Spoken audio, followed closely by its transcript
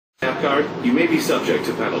tap card, you may be subject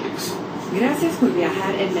to penalties. Gracias por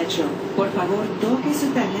viajar en metro. Por favor, toque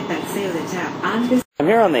su tarjeta al sello de tap antes. I'm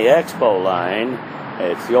here on the Expo line.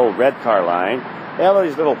 It's the old red car line. They have all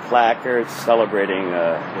these little placards celebrating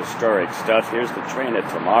historic stuff. Here's the train of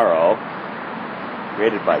tomorrow,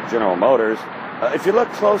 created by General Motors. If you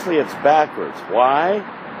look closely, it's backwards. Why?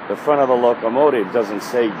 The front of the locomotive doesn't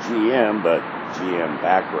say GM, but GM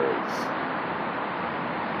backwards.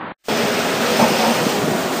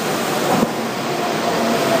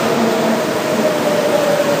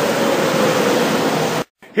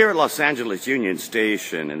 Here at Los Angeles Union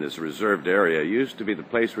Station in this reserved area used to be the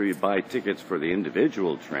place where you buy tickets for the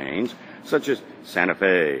individual trains, such as Santa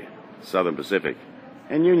Fe, Southern Pacific,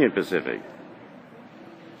 and Union Pacific.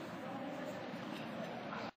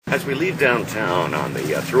 As we leave downtown on the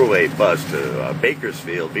throughway bus to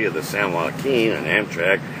Bakersfield via the San Joaquin and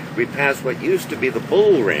Amtrak, we pass what used to be the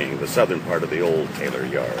Bull Ring, the southern part of the old Taylor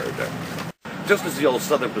Yard. Just as the old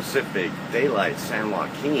Southern Pacific Daylight San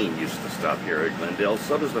Joaquin used to stop here at Glendale,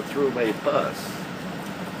 so does the throughway bus.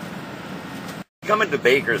 Coming to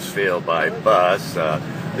Bakersfield by bus,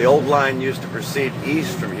 the old line used to proceed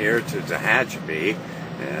east from here to Tehachapi,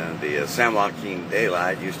 and the San Joaquin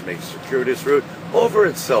Daylight used to make a circuitous route over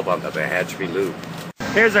itself on the Tehachapi Loop.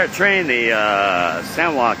 Here's our train, the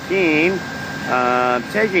San Joaquin.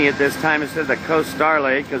 Taking it this time instead of the Coast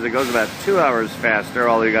Starlight because it goes about 2 hours faster,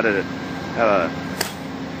 although you got to have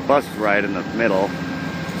a bus ride in the middle.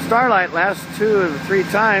 Starlight last 2 or 3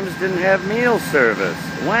 times didn't have meal service.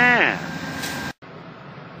 Wham!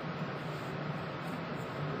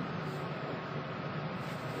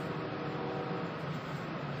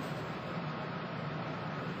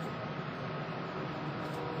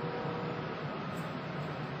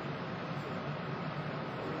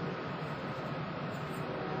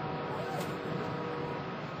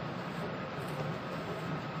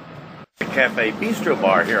 Cafe Bistro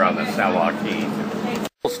Bar here on the San Joaquin.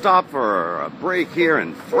 We'll stop for a break here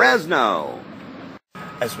in Fresno.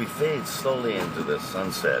 As we fade slowly into the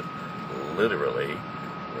sunset, literally,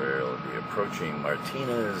 we'll be approaching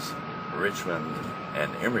Martinez, Richmond,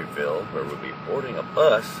 and Emeryville, where we'll be boarding a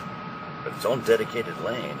bus with its own dedicated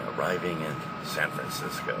lane, arriving in San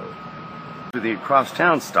Francisco. To the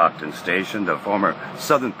crosstown Stockton station, the former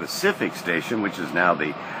Southern Pacific station, which is now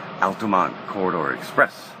the Altamont Corridor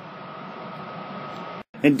Express.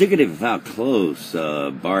 Indicative of how close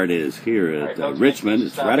BART is here at Richmond.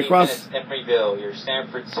 It's right across. Emeryville, your San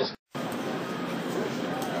Francisco.